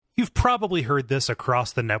probably heard this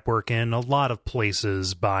across the network in a lot of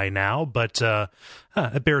places by now, but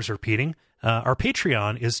it bears repeating. Our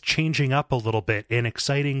Patreon is changing up a little bit in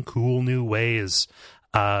exciting, cool new ways.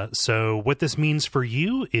 So what this means for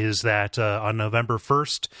you is that on November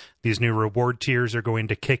 1st, these new reward tiers are going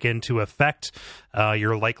to kick into effect.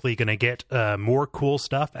 You're likely going to get more cool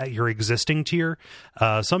stuff at your existing tier.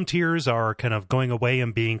 Some tiers are kind of going away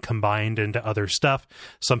and being combined into other stuff.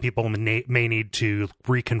 Some people may need to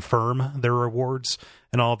reconfirm their rewards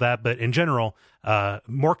and all of that. But in general,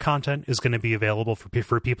 more content is going to be available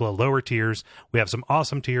for people at lower tiers. We have some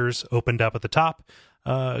awesome tiers opened up at the top.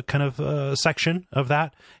 Section of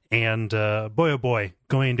that, and boy oh boy,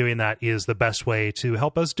 going and doing that is the best way to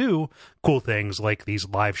help us do cool things like these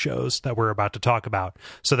live shows that we're about to talk about.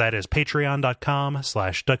 So that is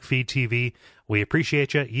patreon.com/duckfeedtv. We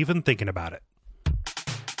appreciate you even thinking about it.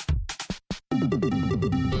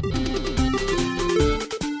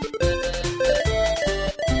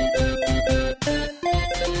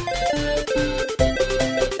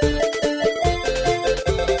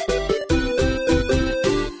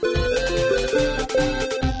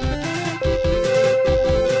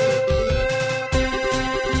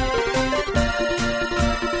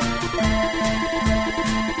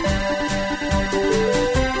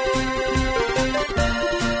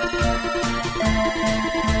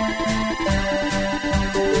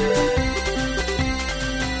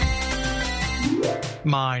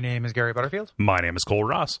 My name is Gary Butterfield. My name is Cole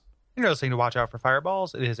Ross. You're listening to Watch Out for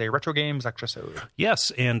Fireballs. It is a Retro Games Extrasode.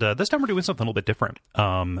 Yes, and this time we're doing something a little bit different.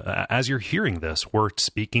 As you're hearing this, we're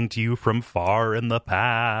speaking to you from far in the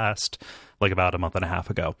past, like about a month and a half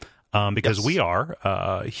ago. Because yes, we are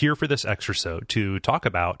here for this Extrasode to talk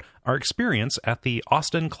about our experience at the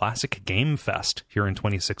Austin Classic Game Fest here in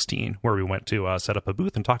 2016, where we went to set up a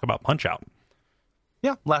booth and talk about Punch-Out.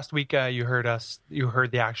 Yeah, last week you heard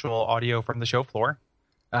the actual audio from the show floor.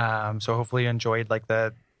 So hopefully you enjoyed like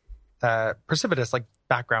the precipitous like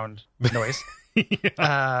background noise.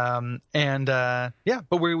 Yeah.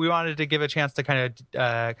 But we wanted to give a chance to kind of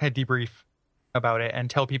debrief about it and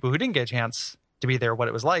tell people who didn't get a chance to be there what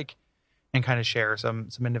it was like, and kind of share some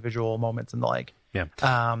individual moments and the like. Yeah.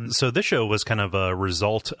 So this show was kind of a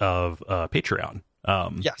result of Patreon.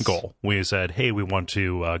 Yes. Goal. We said, hey, we want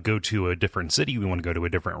to go to a different city, we want to go to a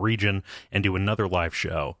different region and do another live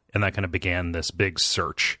show, and that kind of began this big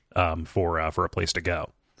search for a place to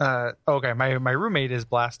go. Okay, my roommate is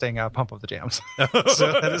blasting Pump of the Jams,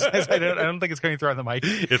 so that is, I don't think it's coming through on the mic.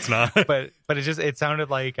 It's not, but it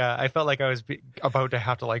sounded like I felt like I was about to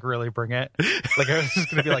have to like really bring it, like I was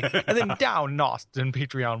just gonna be like, and then down Austin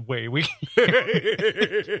Patreon way we.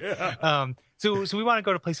 So we want to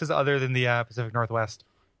go to places other than the Pacific Northwest,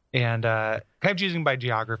 and kind of choosing by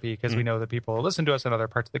geography, because we know that people listen to us in other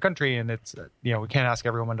parts of the country, and it's we can't ask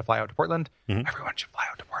everyone to fly out to Portland. Everyone should fly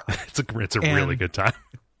out to Portland. It's a really good time.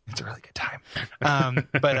 It's a really good time.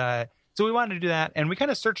 So we wanted to do that, and we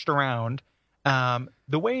kind of searched around so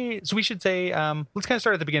we should say let's kind of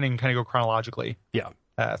start at the beginning and kind of go chronologically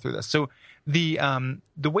through this. So the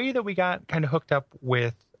way that we got kind of hooked up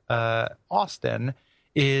with Austin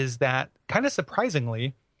is that, kind of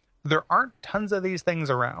surprisingly, there aren't tons of these things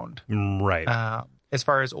around. Right. As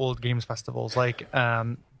far as old games festivals, like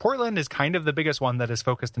Portland is kind of the biggest one that is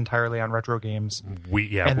focused entirely on retro games.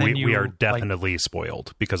 We are definitely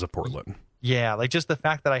spoiled because of Portland. Yeah, like just the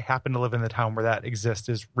fact that I happen to live in the town where that exists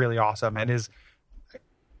is really awesome, and is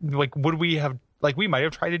like, we might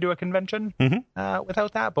have tried to do a convention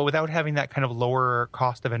without that, but without having that kind of lower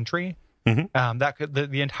cost of entry. That could,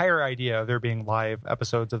 the entire idea of there being live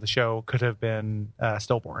episodes of the show could have been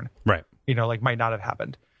stillborn, right? Might not have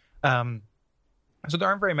happened. So there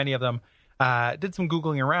aren't very many of them. Did some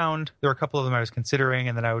Googling around. There were a couple of them I was considering,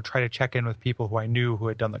 and then I would try to check in with people who I knew who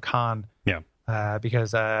had done the con. Yeah.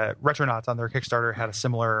 Because Retronauts on their Kickstarter had a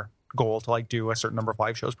similar goal to like do a certain number of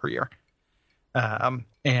live shows per year. And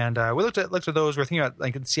we looked at those. We're thinking about,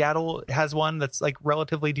 like, Seattle has one that's like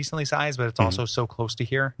relatively decently sized, but it's also so close to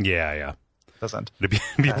here. Yeah. Doesn't. It'd be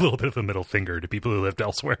a little bit of a middle finger to people who lived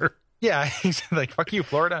elsewhere. Yeah, like, fuck you,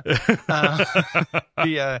 Florida.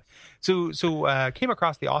 So came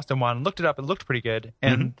across the Austin one, looked it up. It looked pretty good.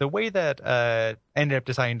 And the way that ended up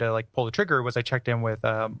deciding to like pull the trigger was I checked in with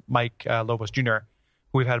Mike Lobos Jr.,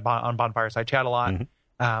 who we've had on Bonfireside Chat a lot, who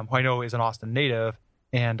I know is an Austin native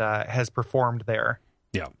and has performed there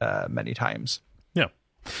many times. Yeah.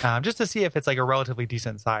 Just to see if it's like a relatively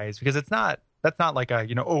decent size, because that's not like a,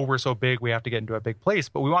 we're so big we have to get into a big place,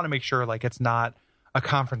 but we want to make sure like it's not a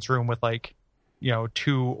conference room with like,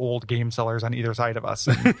 two old game sellers on either side of us.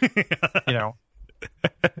 And,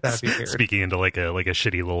 that'd be weird. Speaking into like a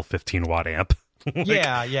shitty little 15-watt amp.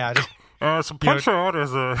 Yeah. Just, some punch out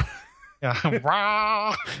is a...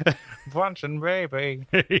 yeah. Punching, baby.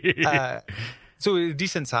 So a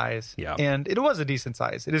decent size. Yeah. And it was a decent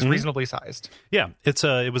size. It is reasonably sized. Yeah,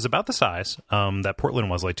 it was about the size that Portland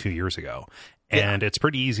was like 2 years ago. And it's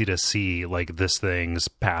pretty easy to see like this thing's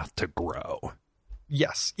path to grow.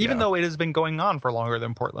 Yes. Even though it has been going on for longer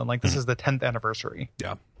than Portland. Like this is the 10th anniversary.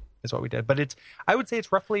 Yeah. Is what we did. But I would say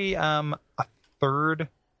it's roughly a third,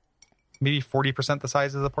 maybe 40% the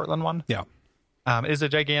size of the Portland one. Yeah. It is a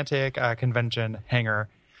gigantic convention hangar.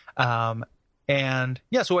 And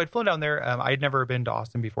yeah, so I'd flown down there. I'd never been to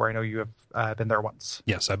Austin before. I know you have been there once.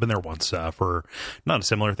 Yes, I've been there once for not a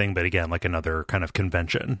similar thing, but again, like another kind of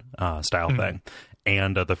convention style thing.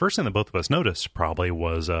 And the first thing that both of us noticed probably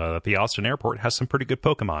was that the Austin airport has some pretty good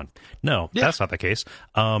Pokemon. No, that's not the case.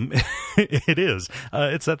 It is.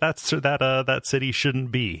 It's that city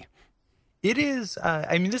shouldn't be. It is.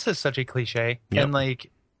 I mean, this is such a cliche, and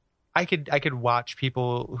like, I could watch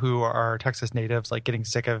people who are Texas natives like getting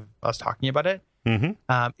sick of us talking about it.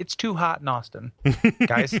 It's too hot in Austin,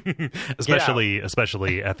 guys.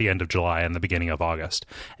 especially at the end of July and the beginning of August.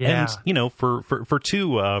 Yeah. And for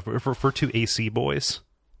two AC boys,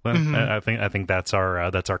 I think that's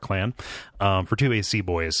our clan. For two AC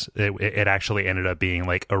boys, it actually ended up being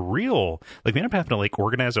like a real, like we ended up having to like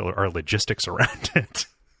organize our logistics around it.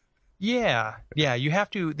 Yeah. You have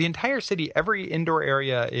to. The entire city, every indoor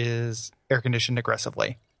area is air conditioned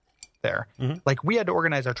aggressively there. Like we had to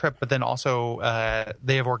organize our trip, but then also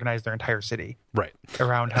they have organized their entire city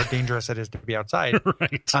around how dangerous it is to be outside.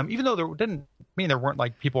 Even though there weren't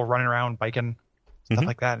like people running around biking, stuff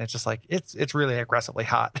like that. And it's just like it's really aggressively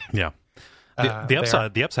hot. Yeah. The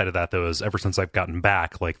upside of that though is ever since I've gotten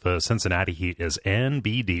back, like the Cincinnati heat is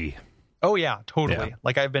NBD. Oh yeah, totally. Yeah.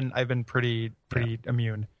 Like I've been pretty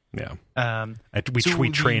immune. Yeah. We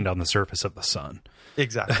trained on the surface of the sun.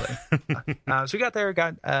 Exactly. So we got there,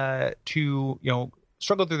 to,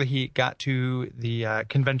 struggled through the heat, got to the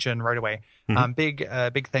convention right away.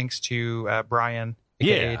 Big thanks to Brian,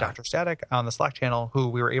 aka Dr. Static, on the Slack channel, who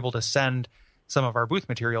we were able to send some of our booth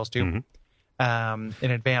materials to in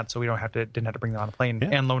advance, so we didn't have to bring them on a plane,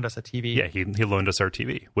 and loaned us a TV. Yeah, he loaned us our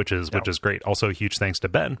TV, which is great. Also, a huge thanks to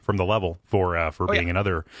Ben from the level for being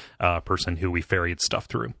another person who we ferried stuff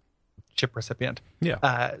through. Chip recipient.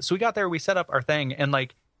 Yeah. So we got there, we set up our thing, and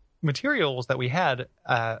like materials that we had,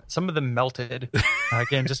 some of them melted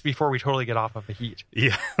again just before we totally get off of the heat.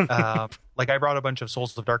 Yeah. Like I brought a bunch of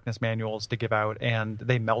Souls of Darkness manuals to give out, and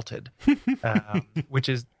they melted, which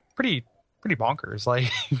is pretty bonkers.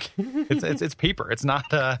 Like it's paper. It's not.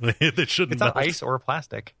 It shouldn't. It's not ice or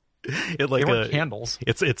plastic. They weren't candles.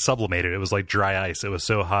 It's sublimated. It was like dry ice. It was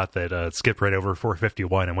so hot that it skipped right over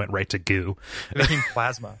 451 and went right to goo. It became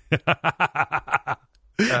plasma.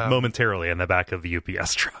 Momentarily in the back of the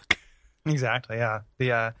UPS truck. Exactly.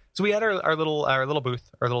 Yeah. So we had our little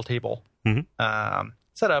booth, our little table,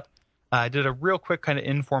 set up. I did a real quick kind of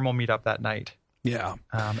informal meetup that night. Yeah.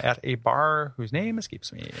 At a bar whose name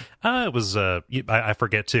escapes me. It was, I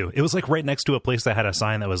forget too. It was like right next to a place that had a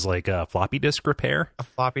sign that was like a floppy disk repair. A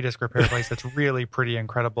floppy disk repair place that's really pretty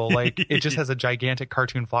incredible. Like it just has a gigantic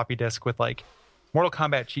cartoon floppy disk with like Mortal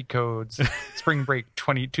Kombat cheat codes, Spring Break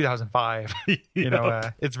 2005.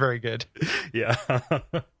 It's very good. Yeah.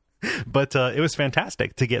 But it was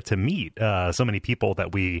fantastic to get to meet so many people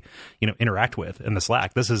that we, interact with in the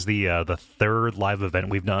Slack. This is the third live event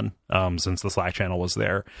we've done since the Slack channel was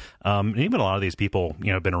there. And even a lot of these people,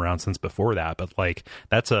 have been around since before that. But like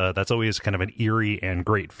that's always kind of an eerie and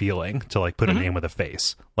great feeling to like put a name with a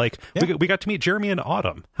face. Like we got to meet Jeremy and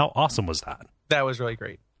Autumn. How awesome was that? That was really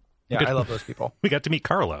great. Yeah, I love those people. We got to meet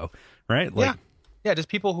Carlo, right? Like, Yeah, just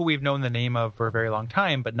people who we've known the name of for a very long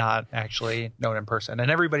time, but not actually known in person. And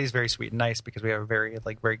everybody's very sweet and nice because we have a very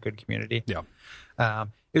good community. Yeah. It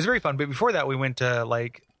was very fun. But before that, we went to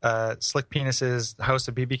Slick Penis's House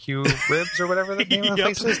of BBQ Ribs or whatever the name of the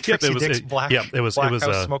place was. Trixie Dick's Black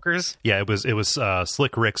House Smokers. Yeah, it was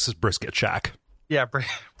Slick Rick's Brisket Shack. Yeah,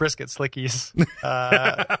 Brisket Slickies.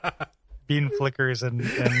 Bean flickers and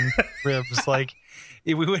ribs.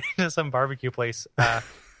 We went into some barbecue place.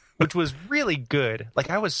 Which was really good.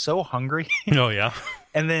 Like I was so hungry. Oh yeah.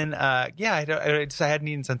 And then I hadn't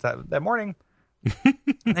eaten since that morning.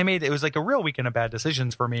 It was like a real weekend of bad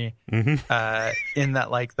decisions for me. In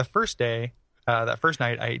that like the first day, that first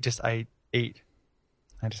night, I ate.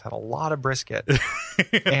 I just had a lot of brisket,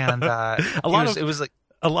 and it was like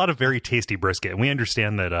a lot of very tasty brisket. And we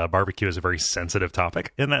understand that barbecue is a very sensitive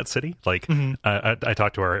topic in that city. Like, I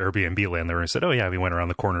talked to our Airbnb landlord and said, "Oh yeah, we went around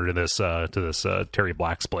the corner to this Terry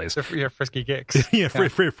Black's place." Frisky Gicks. Yeah,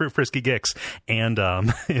 Frisky Gicks, and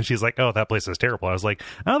and she's like, "Oh, that place is terrible." I was like,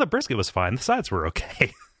 "Oh, the brisket was fine. The sides were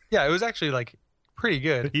okay." Yeah, it was actually like pretty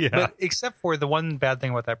good. Yeah. But except for the one bad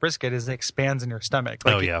thing about that brisket is it expands in your stomach.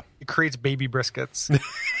 Like it creates baby briskets.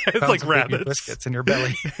 It's like rabbits. Briskets in your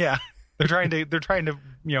belly. Yeah. They're trying to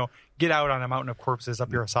get out on a mountain of corpses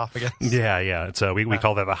up your esophagus. Yeah. It's we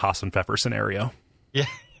call that the Haas and Pfeffer scenario. Yeah.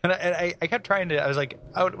 And I kept trying to, I was like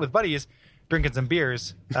out with buddies drinking some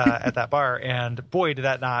beers at that bar, and boy, did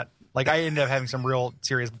that not, like, I ended up having some real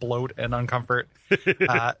serious bloat and uncomfort.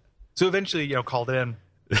 So eventually, called it in.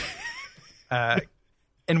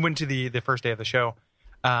 And went to the first day of the show,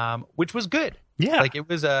 which was good. Yeah, like it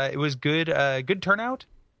was good, good turnout.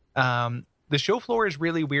 The show floor is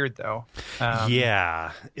really weird though.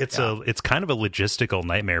 It's kind of a logistical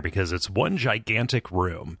nightmare because it's one gigantic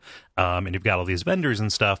room, and you've got all these vendors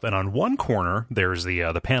and stuff. And on one corner there's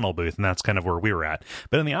the panel booth, and that's kind of where we were at.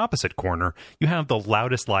 But in the opposite corner, you have the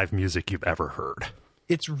loudest live music you've ever heard.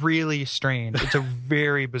 It's really strange. It's a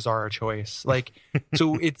very bizarre choice. Like,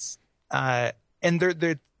 so it's and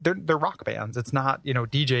they're rock bands. It's not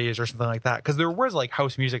DJs or something like that, because there was like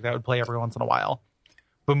house music that would play every once in a while,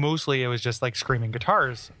 but mostly it was just like screaming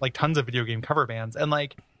guitars, like tons of video game cover bands. And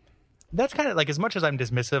like that's kind of like, as much as I'm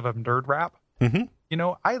dismissive of nerd rap,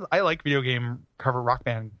 I like video game rock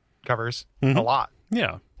band covers a lot.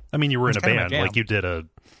 Yeah, I mean, you were in a band, like you did a.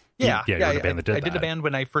 Yeah, you were in a band that did I did a band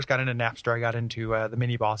when I first got into Napster. I got into the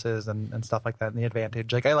Mini Bosses and stuff like that, and the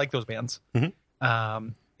Advantage. Like, I like those bands.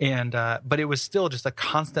 But it was still just a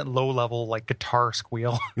constant low level like guitar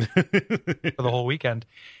squeal for the whole weekend.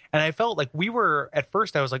 And I felt like we were, at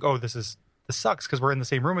first I was like, oh, this sucks because we're in the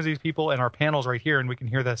same room as these people and our panel's right here and we can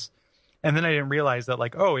hear this. And then I didn't realize that,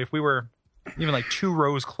 like, oh, if we were even like 2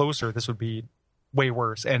 rows closer, this would be way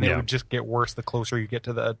worse, and it would just get worse the closer you get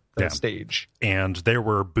to the stage. And there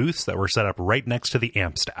were booths that were set up right next to the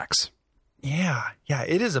amp stacks. Yeah,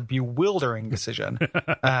 it is a bewildering decision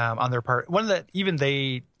on their part. One that even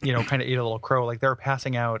they, kind of ate a little crow. Like, they were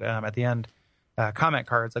passing out at the end comment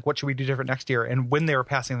cards, like, what should we do different next year? And when they were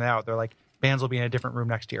passing them out, they're like, bands will be in a different room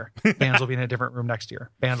next year. Bands will be in a different room next year.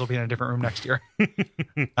 Bands will be in a different room next year.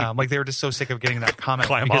 Like, they were just so sick of getting that comment.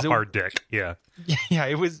 Climb off our dick. Yeah. Yeah,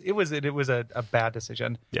 it was a bad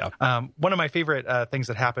decision. Yeah. One of my favorite things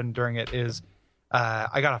that happened during it is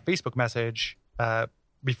I got a Facebook message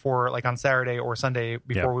before, like on Saturday or Sunday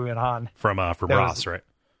before we went on. From Ross, right?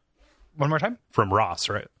 One more time? From Ross,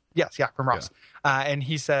 right? Yes, from Ross. Yeah. And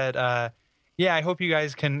he said, I hope you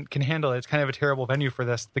guys can handle it. It's kind of a terrible venue for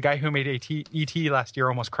this. The guy who made E.T. last year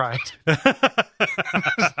almost cried.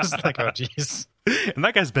 Just like, oh, geez. And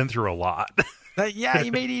that guy's been through a lot. Yeah,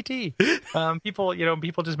 he made E.T. People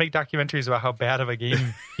just make documentaries about how bad of a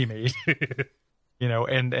game he made.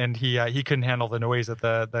 And he couldn't handle the noise at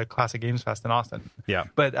the Classic Games Fest in Austin. Yeah.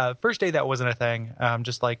 But first day that wasn't a thing.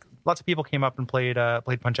 Just like lots of people came up and played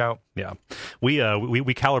Punch-Out. Yeah.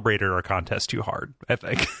 We calibrated our contest too hard, I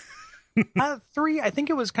think. 3, I think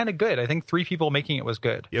it was kind of good. I think 3 people making it was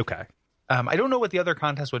good. Okay. I don't know what the other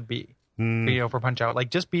contest would be, for Punch-Out. Like,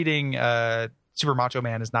 just beating Super Macho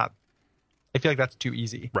Man is not, I feel like that's too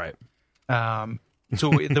easy. Right.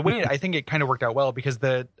 So the way I think it kind of worked out well, because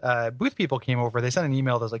the booth people came over, they sent an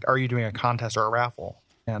email that was like, are you doing a contest or a raffle?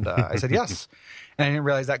 And I said, yes. And I didn't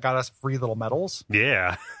realize that got us free little medals.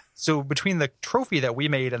 Yeah. So between the trophy that we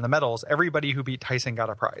made and the medals, everybody who beat Tyson got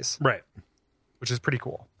a prize. Right. Which is pretty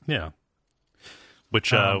cool. Yeah.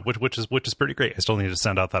 Which is pretty great. I still need to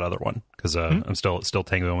send out that other one because I'm still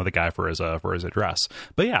tangling with a guy for his address.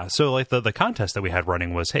 But yeah, so like the contest that we had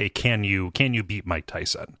running was, hey, can you beat Mike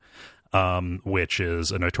Tyson? Which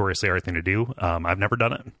is a notoriously hard thing to do. I've never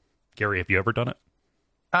done it. Gary, have you ever done it?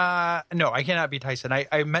 No, I cannot beat Tyson.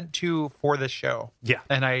 I meant to for this show. Yeah,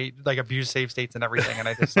 and I like abused save states and everything, and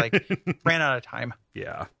I just like ran out of time.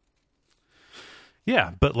 Yeah.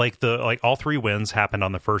 Yeah, but like all 3 wins happened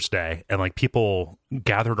on the first day, and like people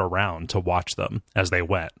gathered around to watch them as they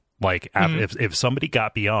went. Like if somebody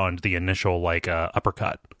got beyond the initial like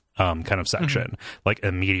uppercut kind of section, like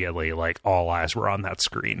immediately like all eyes were on that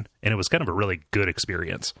screen, and it was kind of a really good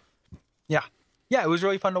experience. Yeah, it was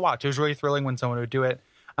really fun to watch. It was really thrilling when someone would do it.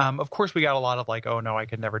 Of course, we got a lot of like, oh no, I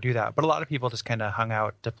could never do that. But a lot of people just kind of hung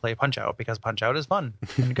out to play Punch-Out because Punch-Out is fun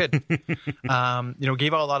and good. Gave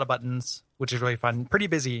out a lot of buttons, which is really fun. Pretty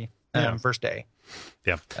busy first day.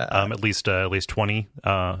 Yeah, at least 20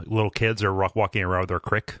 little kids are walking around with their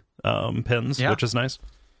crick pins, which is nice.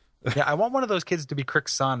 Yeah, I want one of those kids to be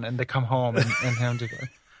Crick's son and to come home and him to go,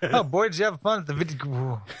 oh boy, did you have fun at the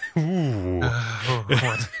video?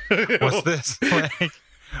 What's this? Like,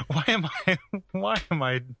 why am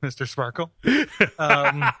I Mr. Sparkle?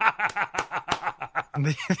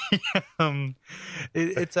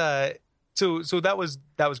 So that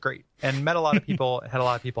was great, and met a lot of people, had a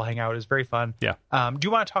lot of people hang out. It was very fun. Yeah. Do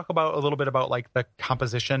you want to talk about a little bit about like the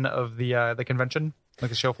composition of the convention, like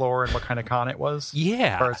the show floor, and what kind of con it was?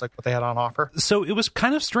 Yeah. As far as like what they had on offer. So it was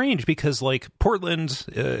kind of strange because like Portland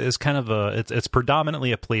is kind of it's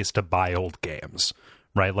predominantly a place to buy old games.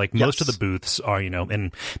 Right, like most of the booths are,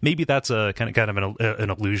 and maybe that's a kind of an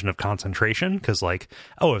illusion of concentration because, like,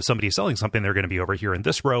 oh, if somebody's selling something, they're going to be over here in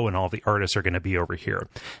this row, and all the artists are going to be over here.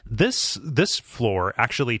 This floor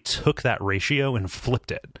actually took that ratio and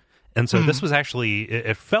flipped it, and so this was actually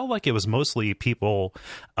it felt like it was mostly people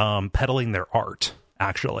peddling their art,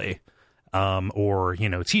 actually. Or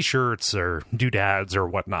T-shirts or doodads or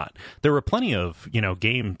whatnot. There were plenty of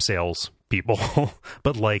game sales people,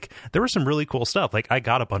 but like there was some really cool stuff. Like I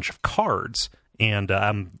got a bunch of cards, and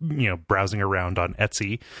I'm browsing around on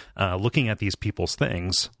Etsy, looking at these people's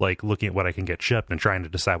things, like looking at what I can get shipped and trying to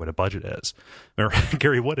decide what a budget is. Or,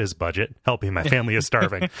 Gary, what is budget? Help me, my family is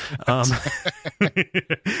starving. But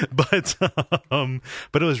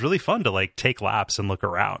it was really fun to like take laps and look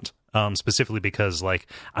around. Specifically because like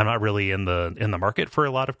I'm not really in the market for a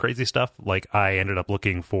lot of crazy stuff. Like I ended up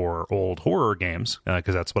looking for old horror games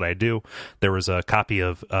because that's what I do. There was a copy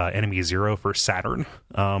of Enemy Zero for Saturn,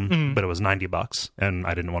 but it was $90, and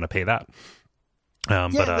I didn't want to pay that.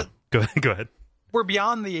 But go ahead. We're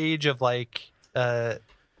beyond the age of like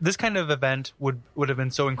this kind of event would have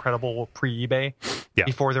been so incredible pre-eBay,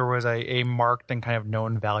 before there was a marked and kind of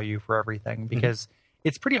known value for everything, because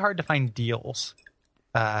it's pretty hard to find deals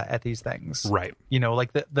at these things, right? Like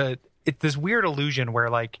it's this weird illusion where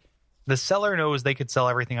like the seller knows they could sell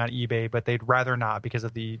everything on eBay, but they'd rather not because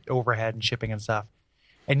of the overhead and shipping and stuff.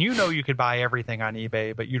 And you could buy everything on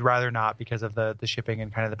eBay, but you'd rather not because of the shipping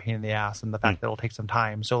and kind of the pain in the ass and the fact that it'll take some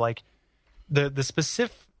time. So like the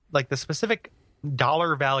specific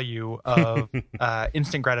dollar value of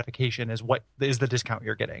instant gratification is what is the discount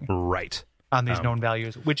you're getting, right? On these known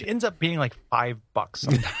values, which ends up being like $5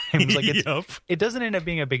 sometimes. Like it doesn't end up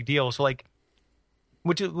being a big deal. So like,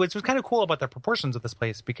 which was kind of cool about the proportions of this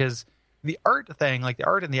place, because the art thing, like the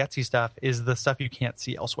art and the Etsy stuff, is the stuff you can't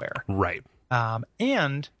see elsewhere. Right.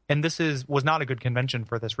 And this was not a good convention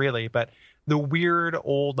for this really, but the weird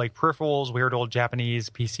old like peripherals, weird old Japanese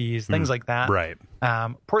PCs, things like that. Right.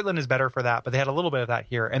 Portland is better for that, but they had a little bit of that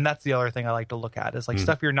here. And that's the other thing I like to look at is like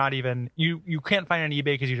stuff you're not even, you can't find on eBay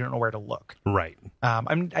because you don't know where to look. Right.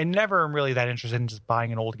 I never am really that interested in just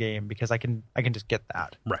buying an old game because I can just get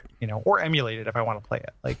that. Right. Or emulate it if I want to play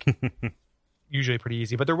it. Like usually pretty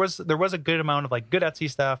easy, but there was a good amount of like good Etsy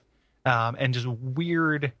stuff, and just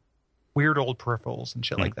weird old peripherals and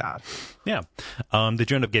shit like that. Yeah. Did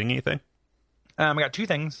you end up getting anything? I got two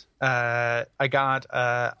things. I got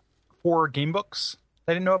 4 game books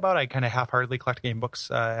I didn't know about. I kind of half-heartedly collect game books,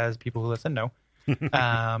 as people who listen know.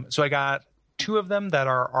 So I got 2 of them that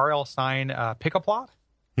are R.L. Stine Pick-a-Plot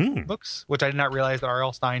books, which I did not realize that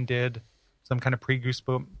R.L. Stine did some kind of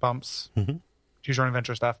pre-Goosebumps Choose Your Own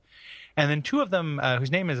Adventure stuff. And then 2 of them,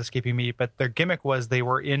 whose name is escaping me, but their gimmick was they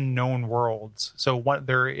were in known worlds. So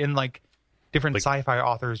they're in like different sci-fi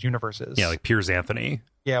authors' universes. Yeah, like Piers Anthony.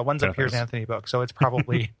 Yeah, one's a Piers Anthony book, so it's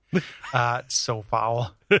probably it's so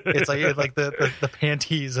foul. It's like the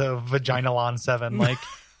panties of Vaginalon 7, like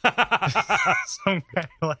some kind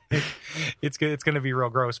of like it's going to be real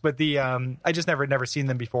gross. But the I just never seen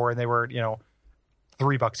them before, and they were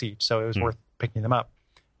 $3 each, so it was worth picking them up.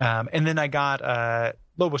 And then I got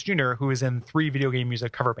Lobos Jr., who is in 3 video game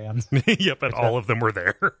music cover bands. Yep, and all of them were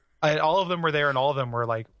there. All of them were there, and all of them were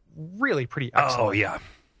like really pretty excellent. Oh yeah.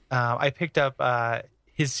 I picked up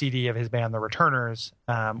his CD of his band, The Returners,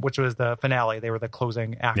 which was the finale. They were the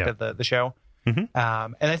closing act of the show. And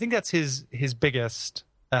I think that's his biggest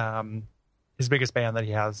band that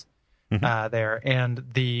he has there. And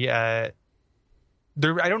I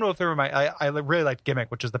don't know if they were I really liked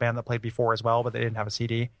Gimmick, which is the band that played before as well, but they didn't have a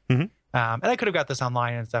CD. And I could have got this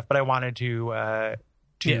online and stuff, but I wanted to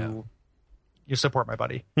support my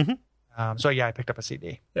buddy. So yeah, I picked up a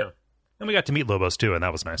CD. Yeah. And we got to meet Lobos too, and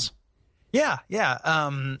that was nice. Yeah.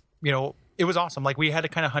 It was awesome. Like we had to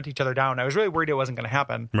kind of hunt each other down. I was really worried it wasn't going to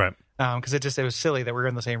happen. Right. Because it was silly that we were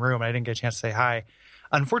in the same room and I didn't get a chance to say hi.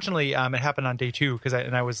 Unfortunately, it happened on day 2 because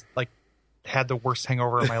I was like had the worst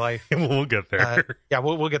hangover of my life. We'll get there.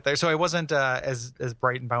 We'll get there. So I wasn't as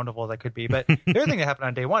bright and bountiful as I could be. But the other thing that happened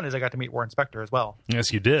on day one is I got to meet Warren Spector as well.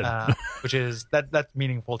 Yes, you did. Which is that's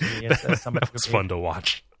meaningful to me as somebody. It's fun to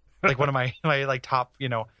watch. Like one of my like top,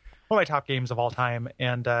 one of my top games of all time.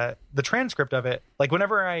 And the transcript of it, like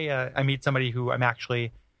whenever I meet somebody who I'm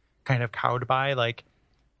actually kind of cowed by, like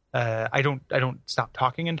I don't stop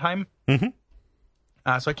talking in time. Mm-hmm.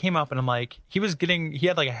 So I came up and I'm like, he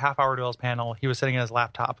had like a half hour to his panel. He was sitting in his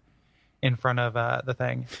laptop in front of the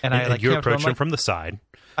thing. And you approached him from the side.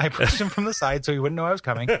 I approached him from the side so he wouldn't know I was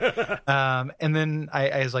coming. And then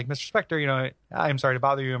I was like, Mr. Spector, I'm sorry to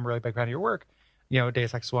bother you. I'm a really big fan of your work.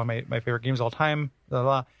 Deus Ex is one of my favorite games of all time. Blah,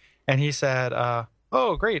 blah. And he said,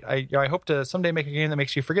 oh, great. I hope to someday make a game that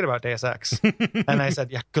makes you forget about Deus Ex. And I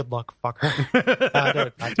said, yeah, good luck,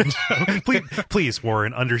 fucker. Please,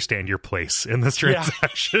 Warren, understand your place in this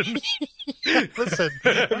transaction. Yeah. Listen,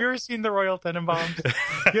 have you ever seen the Royal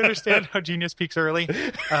Tenenbaums? You understand how genius peaks early?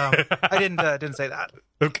 I didn't say that.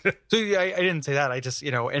 Okay. So I didn't say that. I just,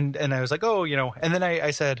 and I was like, oh, and then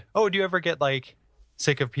I said, oh, do you ever get like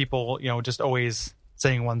sick of people, just always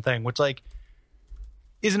saying one thing, which like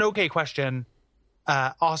is an okay question.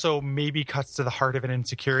 Also maybe cuts to the heart of an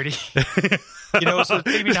insecurity. So it's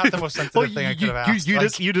maybe not the most sensitive thing I could have asked.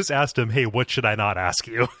 You just asked him, hey, what should I not ask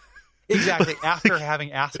you? Exactly. After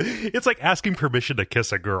having asked, it's like asking permission to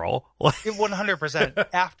kiss a girl. 100%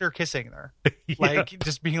 after kissing her, like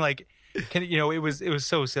just being like, it was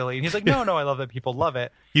so silly. And he's like, no, I love that people love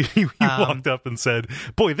it. You walked up and said,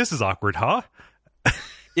 boy, this is awkward, huh?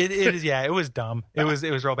 It is. Yeah, it was dumb. It was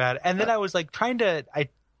real bad. And then I was like I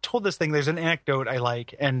told this thing, there's an anecdote I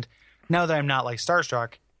like, and now that I'm not like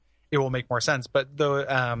starstruck, it will make more sense. But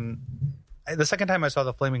the second time I saw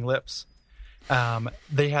the Flaming Lips,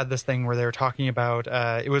 they had this thing where they were talking about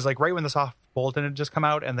it was like right when the Soft Bulletin had just come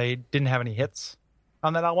out and they didn't have any hits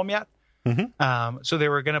on that album yet. Mm-hmm. So they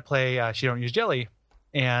were going to play She Don't Use Jelly,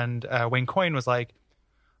 and Wayne Coyne was like,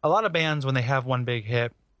 a lot of bands when they have one big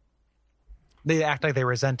hit, they act like they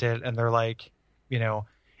resent it, and they're like,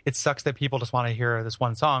 it sucks that people just want to hear this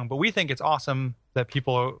one song, but we think it's awesome that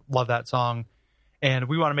people love that song, and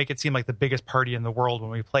we want to make it seem like the biggest party in the world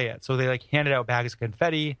when we play it. So they like handed out bags of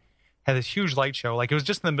confetti, had this huge light show. Like it was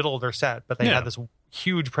just in the middle of their set, but they had this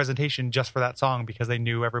huge presentation just for that song because they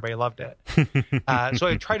knew everybody loved it. So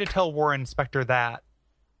I tried to tell Warren Spector that,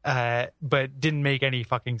 but didn't make any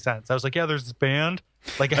fucking sense. I was like, yeah, there's this band.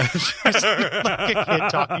 Like I was just like a kid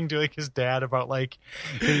talking to like his dad about like,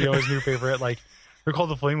 his new favorite, like, they're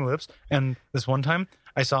called the Flaming Lips, and this one time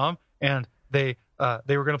I saw them, and they were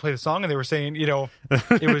going to play the song, and they were saying,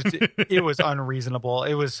 it was unreasonable.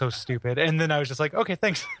 It was so stupid. And then I was just like, okay,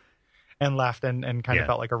 thanks, and laughed and kind of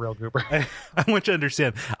felt like a real goober. I want you to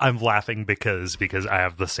understand, I'm laughing because I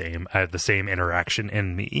have the same interaction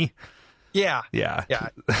in me. Yeah.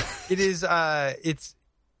 It is.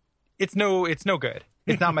 It's no good.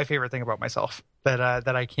 It's not my favorite thing about myself that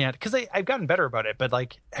I can't, because I've gotten better about it, but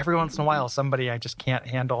like every once in a while somebody I just can't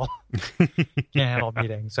handle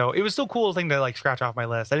meeting. So it was still a cool thing to like scratch off my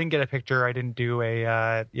list. I didn't get a picture. I didn't do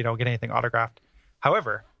a get anything autographed.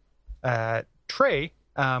 However, Trey,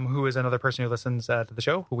 who is another person who listens to the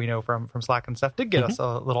show, who we know from Slack and stuff, did get us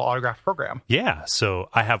a little autograph program. Yeah, so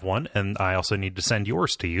I have one, and I also need to send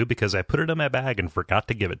yours to you because I put it in my bag and forgot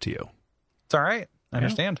to give it to you. It's all right. I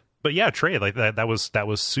understand. But yeah, Trey, like that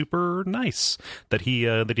was super nice that he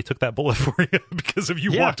took that bullet for you because of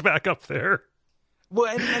you walked back up there. Well,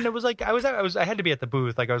 and it was like I had to be at the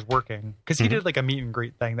booth, like I was working, because he did like a meet and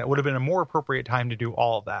greet thing that would have been a more appropriate time to do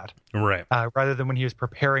all of that, right? Rather than when he was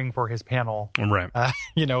preparing for his panel, right?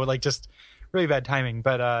 Like just really bad timing.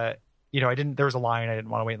 But I didn't. There was a line. I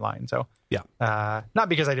didn't want to wait in line, so yeah. Not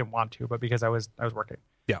because I didn't want to, but because I was working.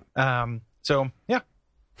 Yeah. So yeah,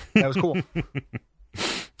 that was cool.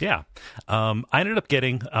 Yeah. I ended up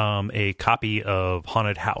getting a copy of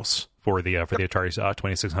Haunted House for the Atari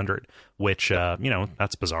 2600, which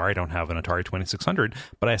that's bizarre. I don't have an Atari 2600,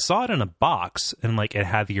 but I saw it in a box, and like it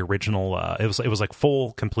had the original. It was like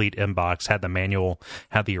full complete inbox, had the manual,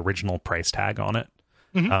 had the original price tag on it.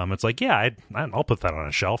 Mm-hmm. It's like, yeah, I'll put that on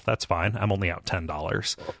a shelf. That's fine. I'm only out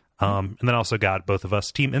 $10. And then I also got both of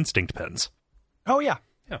us Team Instinct pins. Oh yeah.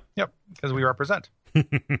 Yep. Because we represent.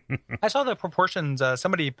 I saw the proportions.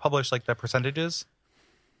 Somebody published like the percentages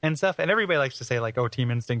and stuff, and everybody likes to say like, "Oh,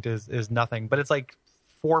 Team Instinct is nothing," but it's like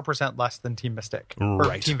 4% less than Team Mystic, or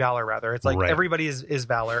Team Valor rather. It's like everybody is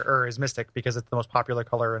Valor or is Mystic because it's the most popular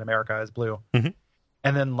color in America is blue, and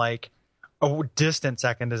then like a distant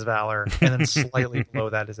second is Valor, and then slightly below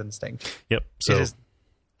that is Instinct. Yep. So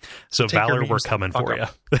So Take your Valor, we're memes coming fuck for you.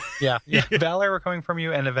 up. Yeah. Valor, we're coming from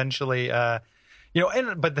you, and eventually,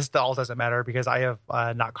 but this all doesn't matter because I have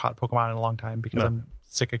not caught Pokemon in a long time because I'm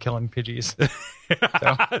sick of killing Pidgeys.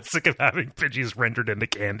 Sick of having Pidgeys rendered into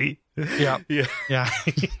candy. Yeah. Yeah.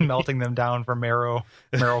 Melting them down for marrow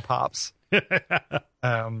pops.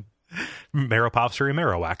 Marrow Pops or a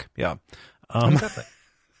Marowak. Yeah. Exactly.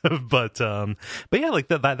 but yeah, like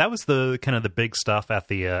that was the kind of the big stuff at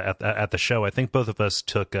the show. I think both of us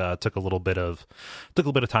took a little bit of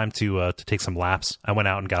time to take some laps. I went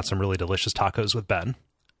out and got some really delicious tacos with Ben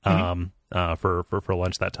for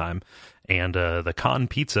lunch that time, and the con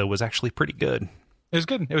pizza was actually pretty good. It was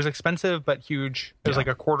good. It was expensive but huge. It was like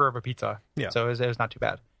a quarter of a pizza. Yeah, so it was not too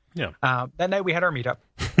bad. Yeah. That night we had our meetup.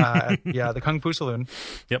 The Kung Fu Saloon.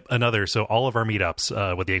 Yep. So all of our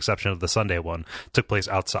meetups, with the exception of the Sunday one, took place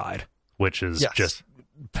outside, which is just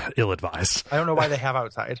ill-advised. I don't know why they have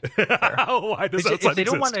outside. Why does outside if they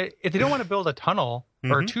don't want to build a tunnel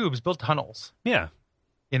or tubes, build tunnels. Yeah.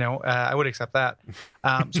 I would accept that.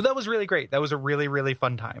 So that was really great. That was a really, really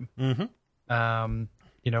fun time.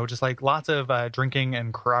 Just like lots of drinking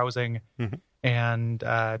and carousing. And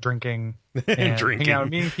drinking and hanging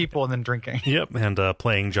out, meeting people, and then drinking. Yep, and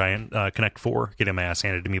playing Giant Connect 4, getting my ass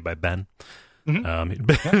handed to me by Ben.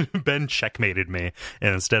 Ben checkmated me,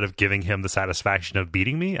 and instead of giving him the satisfaction of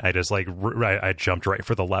beating me, I just I jumped right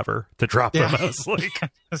for the lever to drop him. I was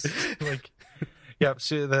like, yep,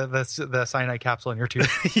 so the cyanide capsule in your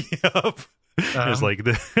tooth. Yep. It's like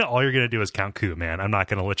all you're gonna do is count coup, man. I'm not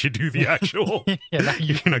gonna let you do the actual. You're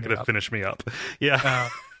not gonna finish me up. Yeah.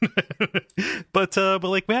 But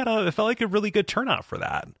like, man, it felt like a really good turnout for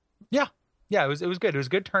that. Yeah, it was good. It was a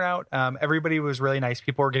good turnout. Everybody was really nice.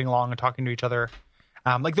 People were getting along and talking to each other.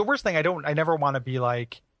 Like the worst thing, I never want to be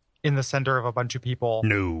like in the center of a bunch of people.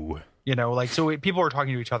 No. People were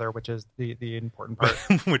talking to each other, which is the important part.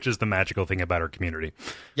 Which is the magical thing about our community.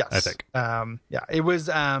 Yes. I think. It was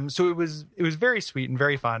so it was very sweet and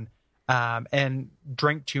very fun. And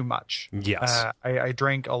drank too much. Yes. I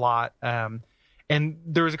drank a lot. And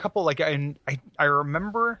there was a couple I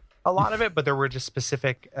remember a lot of it, but there were just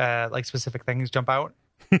specific things jump out.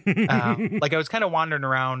 I was kind of wandering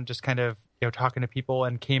around, just kind of talking to people,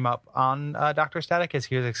 and came up on Dr. Static as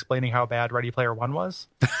he was explaining how bad Ready Player One was,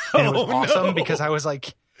 and it was awesome because I was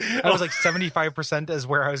like 75% is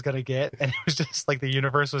where I was gonna get, and it was just like the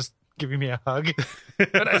universe was giving me a hug,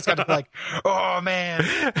 and I just got to be like, oh man,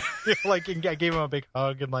 and I gave him a big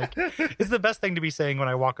hug, and it's the best thing to be saying when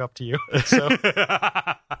I walk up to you. So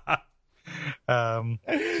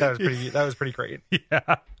that was pretty great.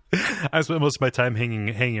 Yeah. I spent most of my time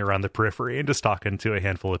hanging around the periphery and just talking to a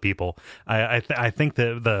handful of people. I think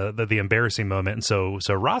that the embarrassing moment, and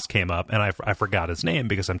so Ross came up, and I forgot his name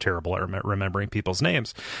because I'm terrible at remembering people's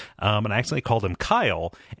names, and I accidentally called him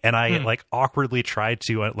Kyle, and I awkwardly tried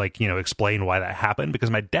to explain why that happened,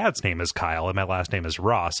 because my dad's name is Kyle and my last name is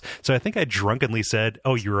Ross, so I think I drunkenly said,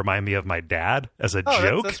 "Oh, you remind me of my dad," as a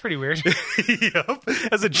joke. That's pretty weird. Yep,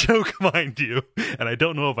 as a joke, mind you, and I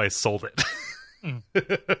don't know if I sold it.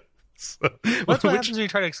 That's what happens when you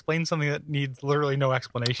try to explain something that needs literally no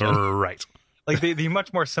explanation. Right. Like the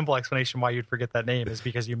much more simple explanation why you'd forget that name is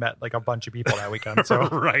because you met like a bunch of people that weekend. So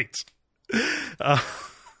right.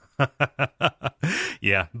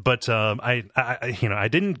 Yeah, but I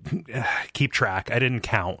didn't keep track. I didn't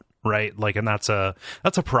count. Right. And that's a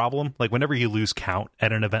problem. Like whenever you lose count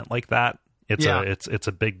at an event like that, it's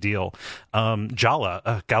a big deal.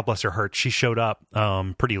 Jala, God bless her heart, she showed up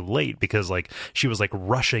pretty late because she was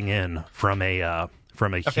rushing in from a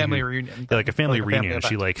family reunion, a family reunion.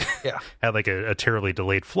 She had a terribly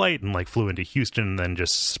delayed flight and flew into Houston and then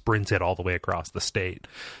just sprinted all the way across the state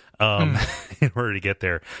in order to get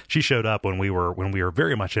there. She showed up when we were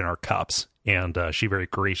very much in our cups, and she very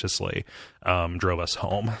graciously drove us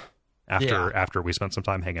home after we spent some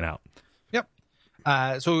time hanging out.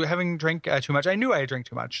 So having drank too much, I knew I had drank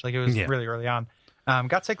too much. It was really early on.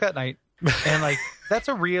 Got sick that night, and that's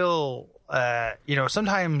a real.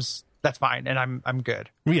 Sometimes that's fine, and I'm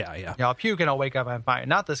good. Yeah. I'll puke and I'll wake up. I'm fine.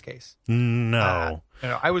 Not this case. No.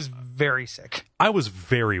 I was very sick. I was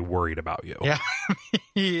very worried about you. Yeah.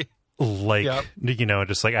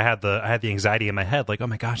 Just I had the anxiety in my head, oh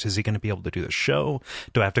my gosh, is he going to be able to do the show?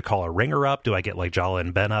 Do I have to call a ringer up? Do I get Jala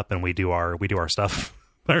and Ben up and we do our stuff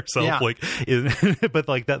ourselves?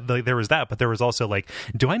 There was that, but there was also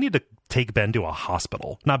do I need to take Ben to a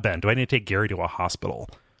hospital? Not Ben. Do I need to take Gary to a hospital?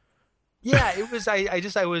 Yeah, it was.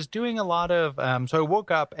 I was doing a lot of. So I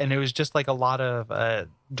woke up and it was just a lot of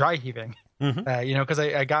dry heaving. Because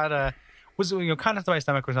I got was content to my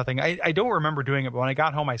stomach was nothing. I don't remember doing it, but when I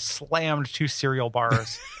got home, I slammed 2 cereal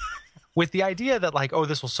bars with the idea that like, oh,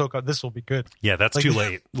 this will soak up, this will be good. Yeah, that's like, too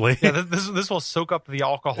late. Yeah, this will soak up the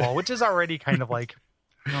alcohol, which is already kind of like,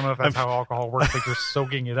 I don't know if that's how alcohol works. Like you're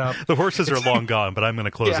soaking it up. The horses are long gone, but I'm going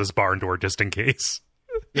to close this barn door just in case.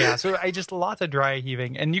 Yeah, so I just lots of dry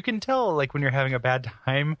heaving, and you can tell like when you're having a bad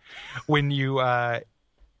time when you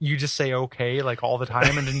just say okay like all the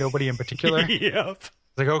time and to nobody in particular. Yep. It's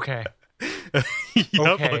like okay. Yep.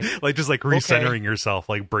 Okay. Like just like recentering yourself,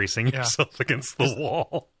 like bracing yourself against the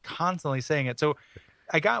wall. Constantly saying it. So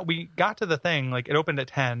we got to the thing, like it opened at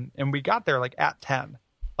 10 and we got there like at 10.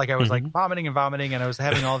 Like I was like vomiting and I was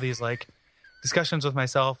having all these like discussions with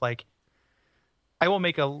myself. Like I will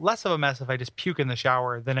make a less of a mess if I just puke in the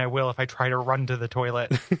shower than I will if I try to run to the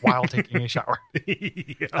toilet while taking a shower.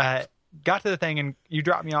 Got to the thing and you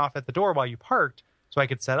dropped me off at the door while you parked so I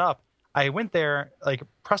could set up. I went there, like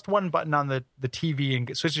pressed one button on the TV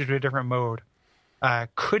and switched it to a different mode.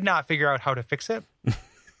 Could not figure out how to fix it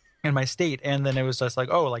in my state. And then it was just like,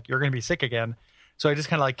 oh, like you're going to be sick again. So I just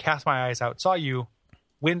kind of like cast my eyes out, saw you,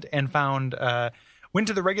 went and went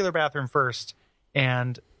to the regular bathroom first.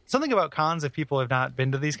 And something about cons, if people have not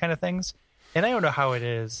been to these kind of things, and I don't know how it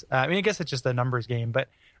is. I mean, I guess it's just a numbers game, but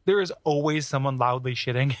there is always someone loudly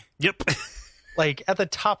shitting. Yep. Like at the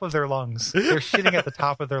top of their lungs. They're shitting at the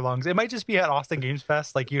top of their lungs. It might just be at Austin Games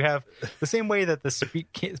Fest. Like you have the same way that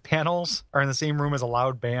the panels are in the same room as a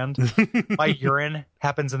loud band. My urine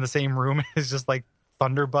happens in the same room as just like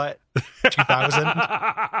Thunderbutt 2000.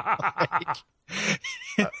 Like,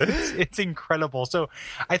 it's incredible. So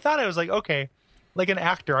I thought I was like, okay, like an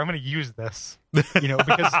actor, I'm going to use this,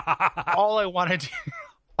 because all I want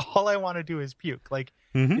to do is puke. Like,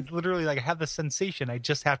 it's literally like I have the sensation. I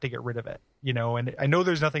just have to get rid of it, and I know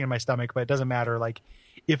there's nothing in my stomach, but it doesn't matter. Like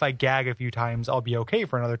if I gag a few times, I'll be okay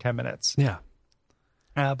for another 10 minutes. Yeah.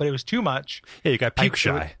 But it was too much. Yeah. You got puke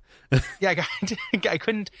shy. Yeah. I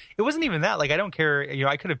couldn't, it wasn't even that. Like, I don't care.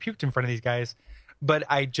 I could have puked in front of these guys, but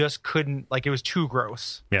I just couldn't, like, it was too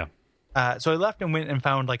gross. Yeah. So I left and went and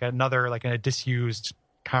found like another, like a disused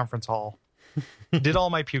conference hall. Did all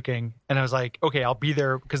my puking, and I was like, okay, I'll be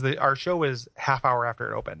there because our show was half hour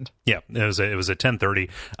after it opened. Yeah, it was at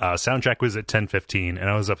 10:30. Sound check was at 10:15, and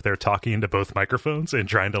I was up there talking into both microphones and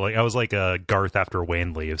trying to I was like Garth after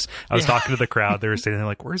Wayne leaves. I was talking to the crowd. They were sitting there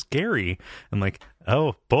like, "Where's Gary?" I'm like,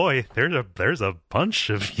 "Oh boy, there's a bunch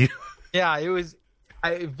of you." Yeah, it was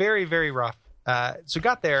very, very rough. So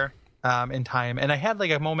got there in time, and I had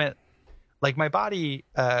like a moment, like my body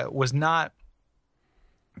was not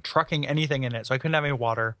trucking anything in it, so I couldn't have any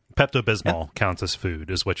water. Pepto-Bismol counts as food,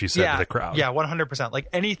 is what you said to the crowd. Yeah, 100%. Like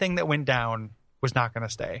anything that went down was not going to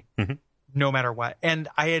stay, no matter what. And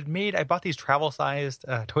I bought these travel-sized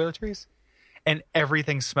toiletries, and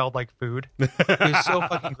everything smelled like food. It was so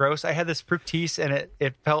fucking gross. I had this fructis, and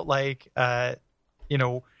it felt like,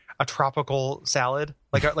 a tropical salad,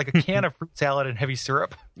 like a can of fruit salad and heavy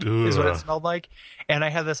syrup is what it smelled like. And I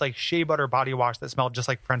had this like shea butter body wash that smelled just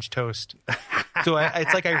like French toast. So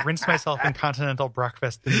it's like I rinsed myself in continental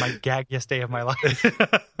breakfast in my gaggiest day of my life.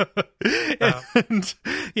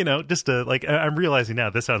 And, just I'm realizing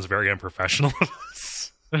now this sounds very unprofessional of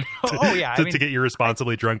us. To get you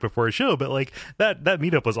responsibly drunk before a show, but like that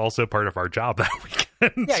meetup was also part of our job that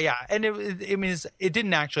weekend. Yeah, and it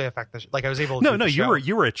didn't actually affect the like I was able to. No,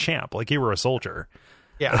 you were a champ, like you were a soldier.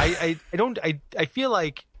 Yeah, I feel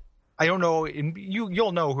like I don't know.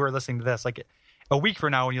 You'll know who are listening to this. Like a week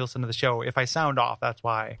from now when you listen to the show, if I sound off, that's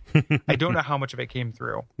why. I don't know how much of it came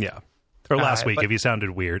through. Yeah. Or last week, if you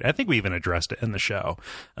sounded weird, I think we even addressed it in the show.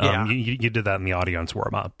 You did that in the audience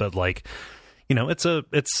warm up, but like.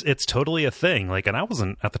 It's totally a thing. Like, and I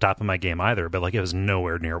wasn't at the top of my game either, but like it was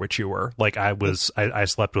nowhere near what you were. Like I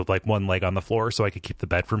slept with like one leg on the floor so I could keep the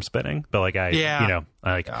bed from spinning. But like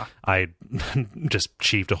I just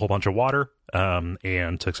cheeved a whole bunch of water,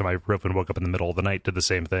 and took some ibuprofen, woke up in the middle of the night, did the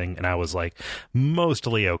same thing. And I was like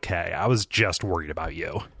mostly okay. I was just worried about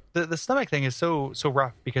you. The stomach thing is so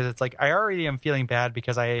rough because it's like, I already am feeling bad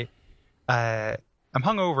because I'm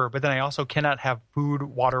hungover, but then I also cannot have food,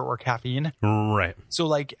 water, or caffeine. Right. So,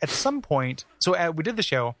 like, at some point, we did the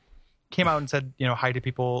show, came out and said, hi to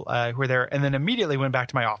people who were there, and then immediately went back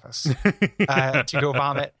to my office to go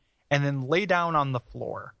vomit, and then lay down on the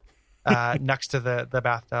floor next to the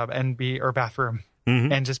bathtub or bathroom,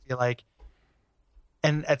 and just be like,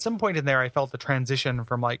 and at some point in there, I felt the transition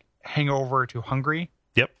from like hangover to hungry.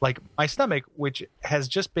 Yep. Like my stomach, which has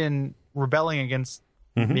just been rebelling against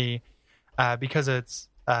me. Because it's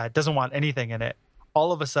doesn't want anything in it,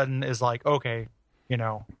 all of a sudden is like, okay,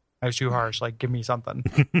 I was too harsh, like give me something.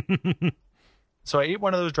 So I ate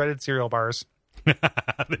one of those dreaded cereal bars,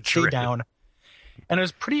 stayed down, and it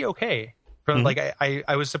was pretty okay. From like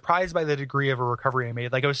I was surprised by the degree of a recovery I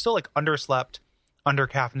made. Like I was still like underslept, under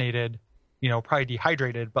caffeinated, probably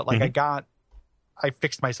dehydrated, but like I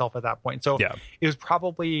fixed myself at that point. So it was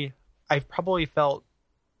I probably felt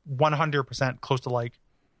 100% close to like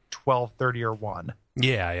 12:30 or 1.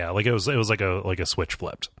 Yeah. Like it was like a switch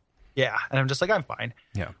flipped. Yeah. And I'm just like, I'm fine.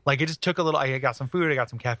 Yeah. Like it just took a little, I got some food, I got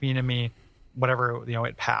some caffeine in me, whatever,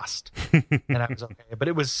 it passed and I was okay. But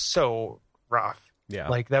it was so rough. Yeah.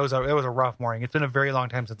 Like that was a rough morning. It's been a very long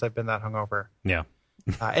time since I've been that hungover. Yeah.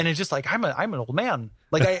 And it's just like, I'm an old man.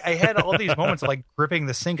 Like I had all these moments of like gripping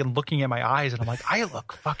the sink and looking at my eyes and I'm like, I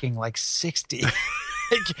look fucking like 60.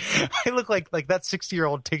 I look like that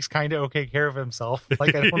 60-year-old takes kind of okay care of himself.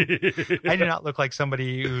 Like I do not look like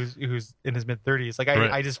somebody who's in his mid 30s. Like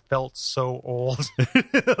I just felt so old.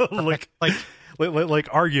 like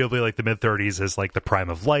arguably like the mid 30s is like the prime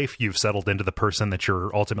of life. You've settled into the person that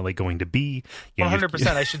you're ultimately going to be. 100%.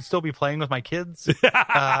 I should still be playing with my kids.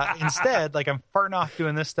 Instead, like I'm farting off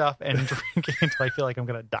doing this stuff and drinking until I feel like I'm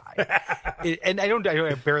going to die. And I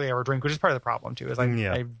barely ever drink, which is part of the problem too, is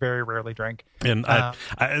I very rarely drink. And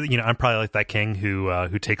I'm probably like that king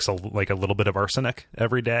who takes a little bit of arsenic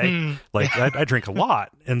every day. Like I drink a lot.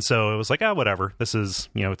 And so it was like, whatever. This is,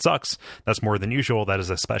 it sucks. That's more than usual. That is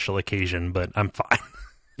a special occasion, but I'm fine.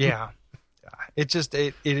 Yeah. It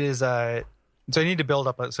is so I need to build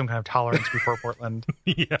up some kind of tolerance before Portland.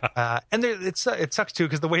 Yeah. And it sucks too,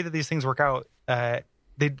 because the way that these things work out,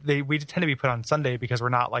 we tend to be put on Sunday because we're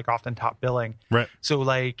not like often top billing. Right. So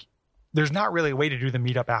like there's not really a way to do the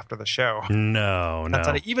meetup after the show. No.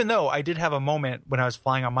 Even though I did have a moment when I was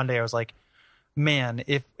flying on Monday, I was like, man,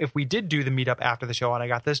 if we did do the meetup after the show and I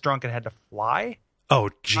got this drunk and had to fly. Oh,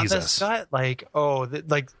 Jesus. Like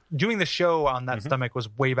doing the show on that stomach was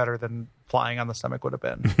way better than flying on the stomach would have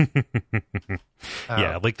been.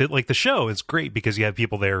 Yeah, like the show is great because you have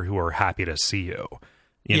people there who are happy to see you,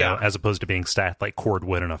 know, as opposed to being stacked like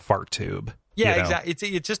cordwood in a fart tube. Yeah, exactly.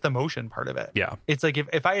 It's just the motion part of it. Yeah. It's like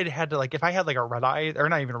if I had like a red eye, or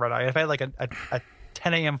not even a red eye, if I had like a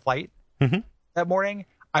 10 a.m. flight that morning,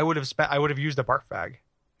 I would have used a barf bag.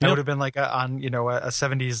 I would have been like on a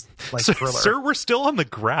 70s like thriller. Sir, we're still on the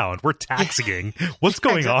ground. We're taxiing. What's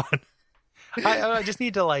going on? I just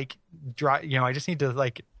need to like I just need to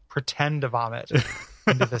like pretend to vomit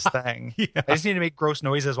into this thing. Yeah. I just need to make gross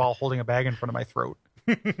noises while holding a bag in front of my throat.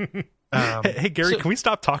 Hey Gary, can we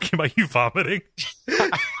stop talking about you vomiting? Why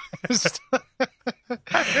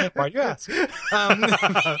do you ask?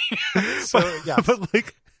 But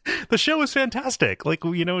like, the show was fantastic. Like,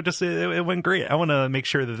 it went great. I want to make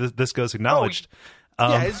sure that this goes acknowledged.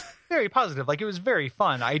 It's very positive. Like, it was very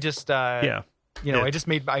fun. I just, I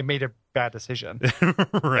made a bad decision.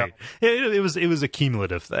 Right. Yeah. It was a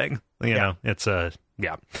cumulative thing. It's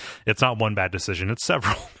not one bad decision. It's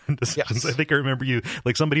several decisions. Yes. I think I remember you,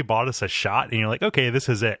 like, somebody bought us a shot and you're like, okay, this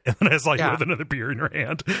is it. And then it's like with another beer in your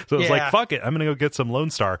hand. So it's like, fuck it. I'm going to go get some Lone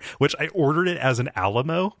Star, which I ordered it as an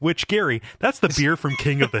Alamo, which, Gary, that's the beer from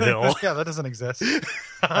King of the Hill. Yeah, that doesn't exist.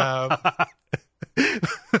 But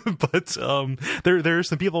there's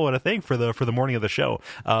some people I want to thank for the morning of the show.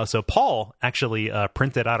 So Paul actually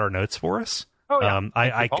printed out our notes for us. Oh, yeah.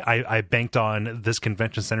 I banked on this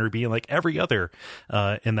convention center being like every other,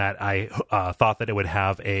 in that I thought that it would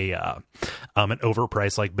have an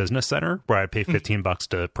overpriced like business center where I'd pay $15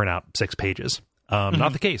 to print out 6 pages.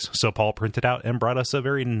 Not the case. So Paul printed out and brought us a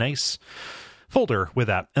very nice folder with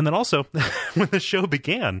that. And then also when the show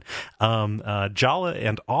began, Jala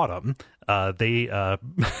and Autumn, they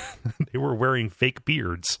were wearing fake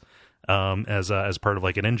beards. As part of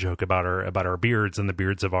like an in-joke about our beards and the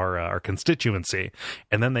beards of our constituency.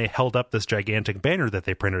 And then they held up this gigantic banner that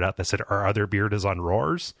they printed out that said, our other beard is on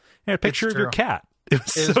roars, and a picture of your cat. It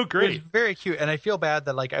was so great. It was very cute. And I feel bad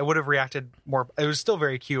that like I would have reacted more. It was still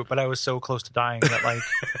very cute, but I was so close to dying that like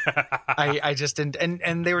I just didn't.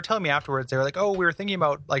 And they were telling me afterwards, they were like, oh, we were thinking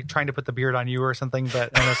about like trying to put the beard on you or something. And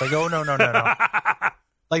I was like, oh, no.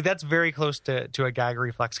 Like that's very close to a gag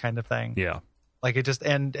reflex kind of thing. Yeah. Like it just,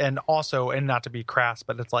 and also, and not to be crass,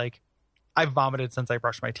 but it's like, I've vomited since I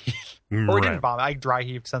brushed my teeth. Or I didn't vomit, I dry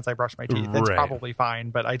heaved since I brushed my teeth. It's probably fine,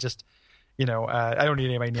 but I just, I don't need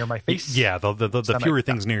anybody near my face. Yeah, the fewer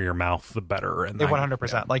things near your mouth, the better. And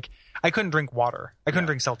 100%. Yeah. Like, I couldn't drink water. I couldn't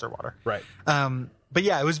drink seltzer water. Right. But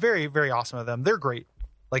yeah, it was very, very awesome of them. They're great.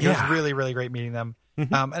 Like, it was really, really great meeting them.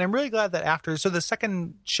 Mm-hmm. And I'm really glad that so the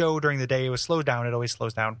second show during the day, it was slowed down. It always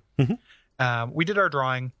slows down. Mm-hmm. We did our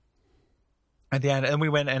drawing at the end, and we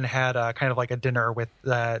went and had kind of like a dinner with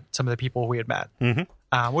some of the people we had met,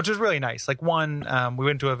 which was really nice. Like we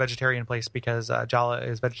went to a vegetarian place because Jala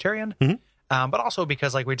is vegetarian, but also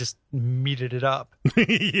because like we just meated it up, Yep.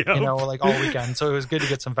 you know, like all weekend. So it was good to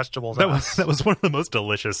get some vegetables. That was one of the most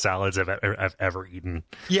delicious salads I've ever eaten.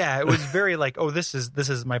 Yeah, it was very like, oh, this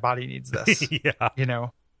is my body needs this. Yeah, you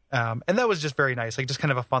know. And that was just very nice, like just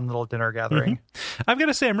kind of a fun little dinner gathering. I'm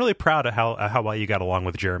gonna say I'm really proud of how well you got along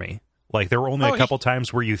with Jeremy. Like there were only a couple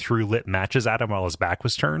times where you threw lit matches at him while his back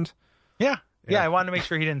was turned. Yeah. I wanted to make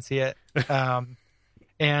sure he didn't see it.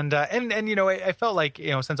 And you know, I felt like,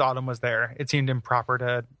 you know, since Autumn was there, it seemed improper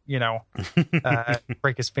to, you know,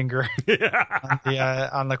 break his finger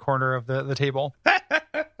on the corner of the table.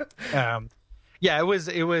 Yeah, it was.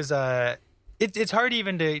 It's hard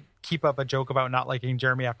even to keep up a joke about not liking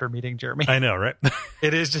Jeremy after meeting Jeremy. I know, right?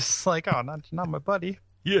 It is just like, oh, not my buddy.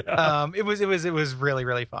 Yeah. It was really,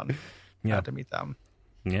 really fun. Yeah. To meet them.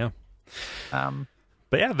 Yeah.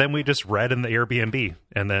 But yeah, then we just read in the Airbnb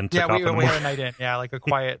and then took off. We had a night in. Yeah, like a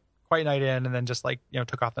quiet night in, and then just like, you know,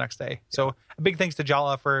 took off the next day. So a big thanks to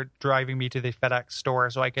Jala for driving me to the FedEx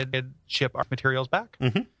store so I could ship our materials back.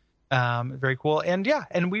 Very cool. And yeah,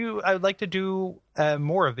 and I would like to do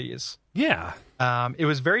more of these. Yeah. It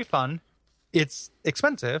was very fun. It's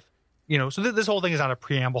expensive. You know, so this whole thing is not a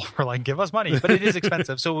preamble for like, give us money, but it is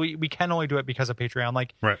expensive. So we can only do it because of Patreon.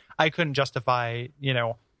 Like, right. I couldn't justify, you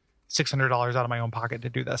know, $600 out of my own pocket to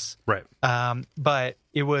do this. Right. But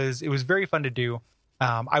it was very fun to do.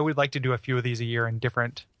 I would like to do a few of these a year in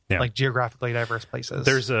different, like geographically diverse places.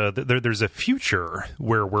 There's a future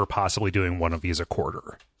where we're possibly doing one of these a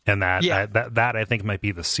quarter. And that I think might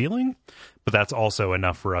be the ceiling, but that's also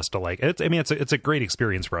enough for us to like. It's a great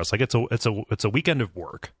experience for us. Like it's a weekend of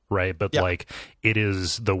work, right? But like it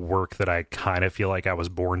is the work that I kind of feel like I was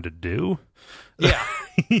born to do. Yeah,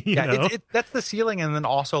 that's the ceiling, and then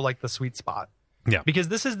also like the sweet spot. Yeah, because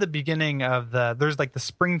this is the beginning of there's like the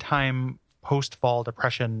springtime post fall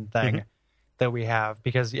depression thing that we have,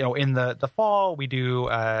 because you know in the fall we do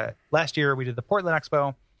last year we did the Portland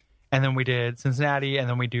Expo. And then we did Cincinnati, and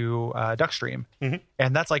then we do Duckstream.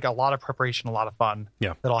 And that's like a lot of preparation, a lot of fun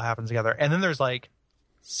that all happens together. And then there's like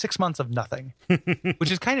 6 months of nothing, which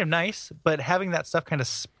is kind of nice. But having that stuff kind of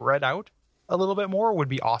spread out a little bit more would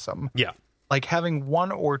be awesome. Yeah. Like having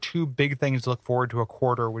 1 or 2 big things to look forward to a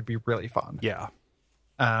quarter would be really fun. Yeah.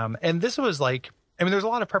 And this was like, I mean, there's a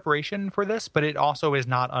lot of preparation for this, but it also is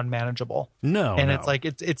not unmanageable. No. And it's like,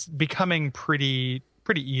 it's becoming pretty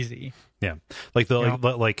easy. Yeah. Like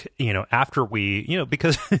you know, after we, you know,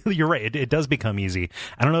 because you're right, it does become easy.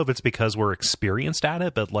 I don't know if it's because we're experienced at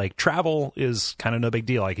it, but like travel is kind of no big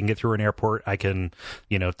deal. I can get through an airport. I can,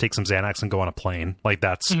 you know, take some Xanax and go on a plane. Like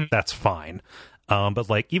that's fine. But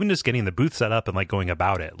like even just getting the booth set up and like going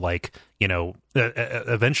about it, like, you know,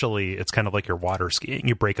 eventually it's kind of like you're water skiing.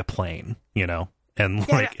 You break a plane, you know, and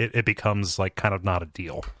like it becomes like kind of not a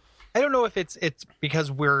deal. I don't know if it's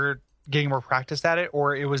because we're getting more practiced at it,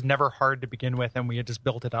 or it was never hard to begin with and we had just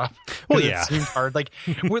built it up. Well, yeah, it seemed hard. Like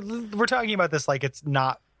we're talking about this like it's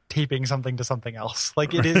not taping something to something else.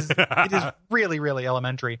 Like it is really, really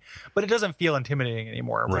elementary, but it doesn't feel intimidating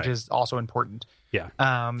anymore, which is also important. Yeah.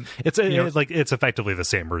 It's effectively the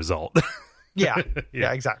same result. yeah,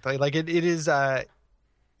 exactly. Like it is,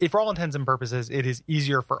 for all intents and purposes, it is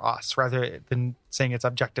easier for us rather than saying it's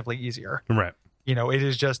objectively easier. Right. You know, it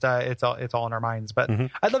is just it's all in our minds. But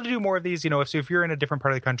I'd love to do more of these. You know, if you're in a different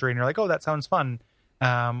part of the country and you're like, oh, that sounds fun.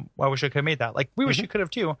 I wish I could have made that. Like we wish you could have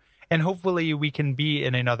too. And hopefully we can be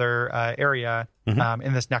in another area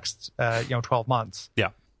in this next 12 months. Yeah.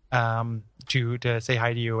 To say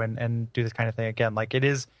hi to you and do this kind of thing again. Like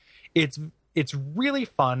it's really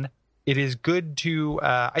fun. It is good to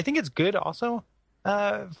I think it's good also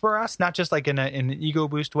for us, not just like in an ego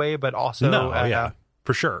boost way, but also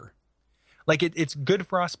for sure. Like it's good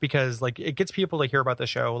for us because like it gets people to hear about the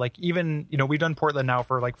show. Like even, you know, we've done Portland now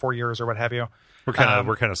for like 4 years or what have you. We're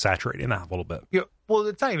kind of saturating that a little bit. You know, well,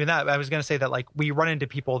 it's not even that. I was going to say that like we run into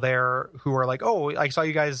people there who are like, oh, I saw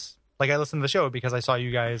you guys. Like I listened to the show because I saw you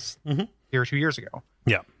guys here 2 years ago.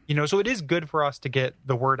 Yeah. You know, so it is good for us to get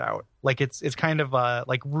the word out. Like it's kind of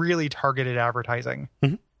like really targeted advertising.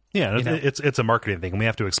 Yeah, it's a marketing thing, and we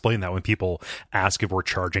have to explain that when people ask if we're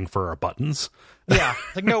charging for our buttons. Yeah,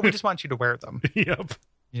 like no, we just want you to wear them. Yep.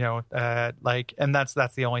 You know, and that's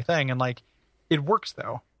the only thing, and like it works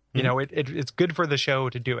though. You know, it's good for the show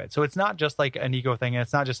to do it. So it's not just like an ego thing, and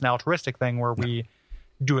it's not just an altruistic thing where we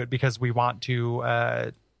do it because we want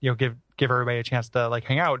to, give everybody a chance to like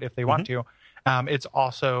hang out if they want to. It's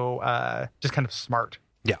also just kind of smart.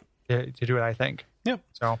 Yeah, to do it, I think. Yeah.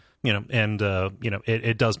 So. You know, and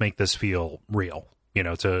it does make this feel real.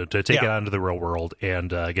 to take it out into the real world and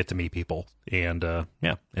get to meet people. And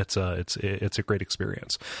it's a great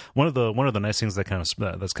experience. One of the nice things that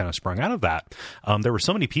that's kind of sprung out of that, there were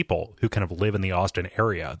so many people who kind of live in the Austin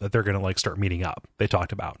area that they're going to like start meeting up. They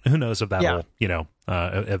talked about, who knows if that'll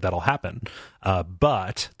if that'll happen,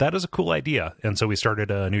 but that is a cool idea. And so we started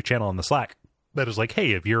a new channel on the Slack that is like,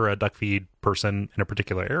 hey, if you're a duck feed person in a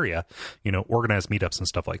particular area, organize meetups and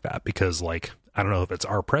stuff like that. Because like, I don't know if it's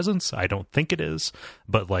our presence. I don't think it is,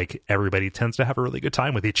 but like everybody tends to have a really good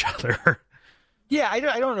time with each other. Yeah. I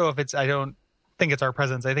don't know if I don't think it's our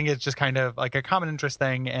presence. I think it's just kind of like a common interest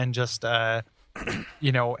thing. And just,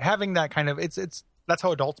 having that kind of, that's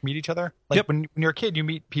how adults meet each other. Like yep. when you're a kid, you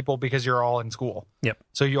meet people because you're all in school. Yep.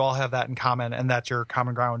 So you all have that in common, and that's your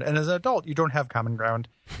common ground. And as an adult, you don't have common ground.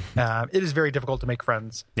 It is very difficult to make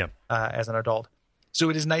friends. Yep. As an adult. So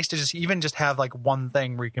it is nice to just have like one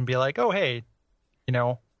thing where you can be like, oh, hey,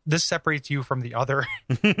 this separates you from the other.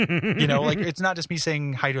 Like it's not just me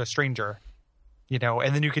saying hi to a stranger,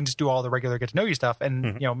 and then you can just do all the regular get to know you stuff. And,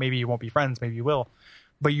 mm-hmm. Maybe you won't be friends, maybe you will,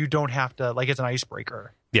 but you don't have to, like, it's an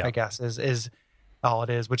icebreaker, yeah. I guess is all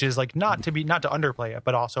it is, which is like not to underplay it,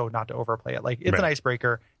 but also not to overplay it. Like it's an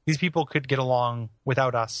icebreaker. These people could get along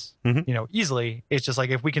without us, mm-hmm. Easily. It's just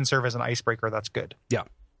like, if we can serve as an icebreaker, that's good. Yeah.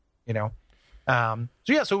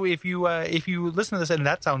 So if you listen to this and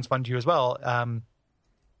that sounds fun to you as well,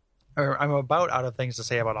 or I'm about out of things to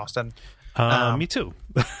say about Austin. Me too.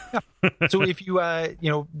 Yeah. So if you,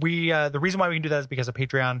 the reason why we can do that is because of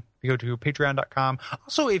Patreon. You go to patreon.com.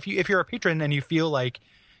 Also, if you're a patron and you feel like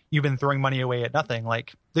you've been throwing money away at nothing,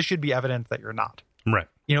 like this should be evidence that you're not. Right.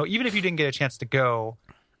 Even if you didn't get a chance to go,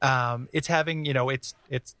 it's having,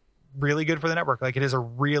 it's really good for the network. Like it is a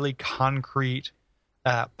really concrete,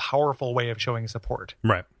 powerful way of showing support.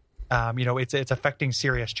 Right. It's affecting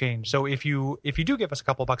serious change. So if you do give us a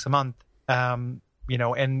couple bucks a month, and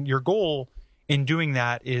your goal in doing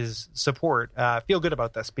that is support, feel good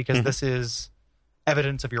about this, because mm-hmm. this is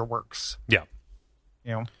evidence of your works. Yeah.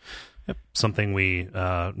 Yep. Something we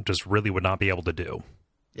just really would not be able to do.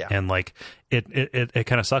 Yeah. And like it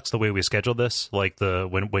kind of sucks the way we scheduled this. Like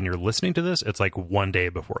when you're listening to this, it's like one day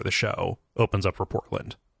before the show opens up for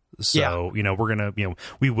Portland. So, we're going to,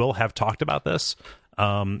 we will have talked about this,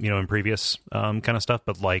 in previous kind of stuff,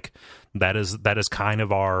 but like that is kind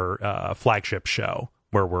of our flagship show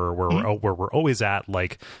where we're always at.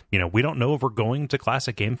 Like, we don't know if we're going to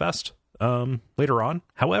Classic Game Fest later on.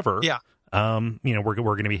 However, we're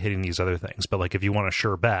going to be hitting these other things. But like, if you want a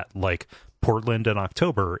sure bet, like Portland in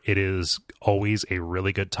October, it is always a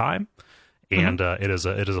really good time, and mm-hmm. It is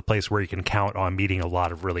a place where you can count on meeting a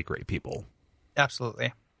lot of really great people.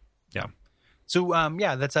 Absolutely. Yeah. So,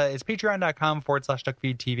 that's it's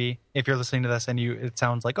patreon.com/duckfeedtv. If you're listening to this and it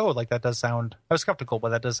sounds like, oh, like that does sound, I was skeptical, but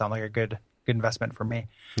that does sound like a good investment for me.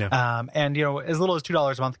 Yeah. And, as little as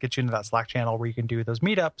 $2 a month gets you into that Slack channel where you can do those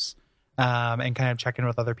meetups, and kind of check in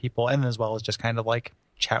with other people. And as well as just kind of like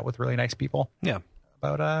chat with really nice people. Yeah.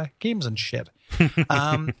 About games and shit.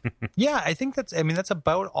 I think that's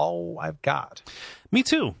about all I've got. Me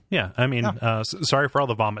too. Yeah. I mean, sorry for all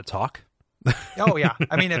the vomit talk. Oh yeah.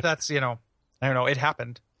 I mean, if that's, I don't know, it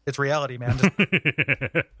happened. It's reality, man. Just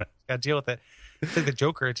gotta deal with it. It's like the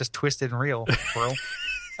Joker. It's just twisted and real, bro.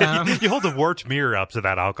 You hold the warped mirror up to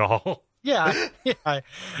that alcohol. Yeah. I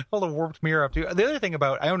hold a warped mirror up to. The other thing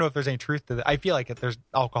about, I don't know if there's any truth to that. I feel like there's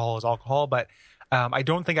alcohol is alcohol, but I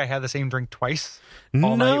don't think I had the same drink twice.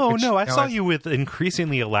 No, I saw you with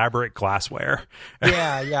increasingly elaborate glassware.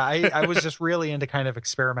 Yeah. I was just really into kind of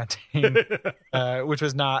experimenting, which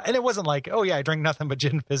was not, and it wasn't like, oh yeah, I drank nothing but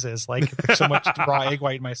gin fizzes. Like there's so much raw egg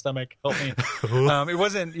white in my stomach. Help me. It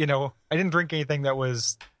wasn't, I didn't drink anything that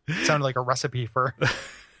sounded like a recipe for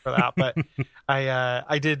that, but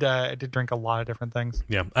I did drink a lot of different things.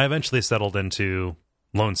 Yeah, I eventually settled into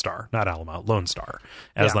Lone Star, not Alamo, Lone Star,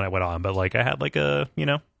 as the night went on. But like I had like a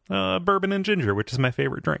bourbon and ginger, which is my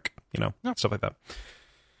favorite drink, stuff like that.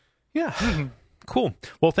 Yeah. Cool.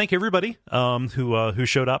 Well, thank you everybody who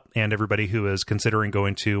showed up, and everybody who is considering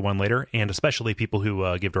going to one later, and especially people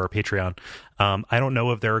who give to our Patreon. I don't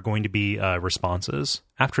know if there are going to be responses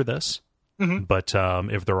after this, but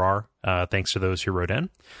if there are, thanks to those who wrote in.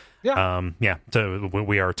 Yeah. So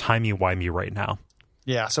we are timey-wimey right now.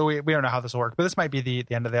 Yeah, so we don't know how this will work, but this might be the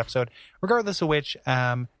end of the episode. Regardless of which,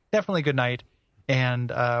 definitely good night, and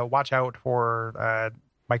watch out for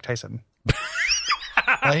Mike Tyson.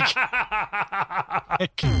 like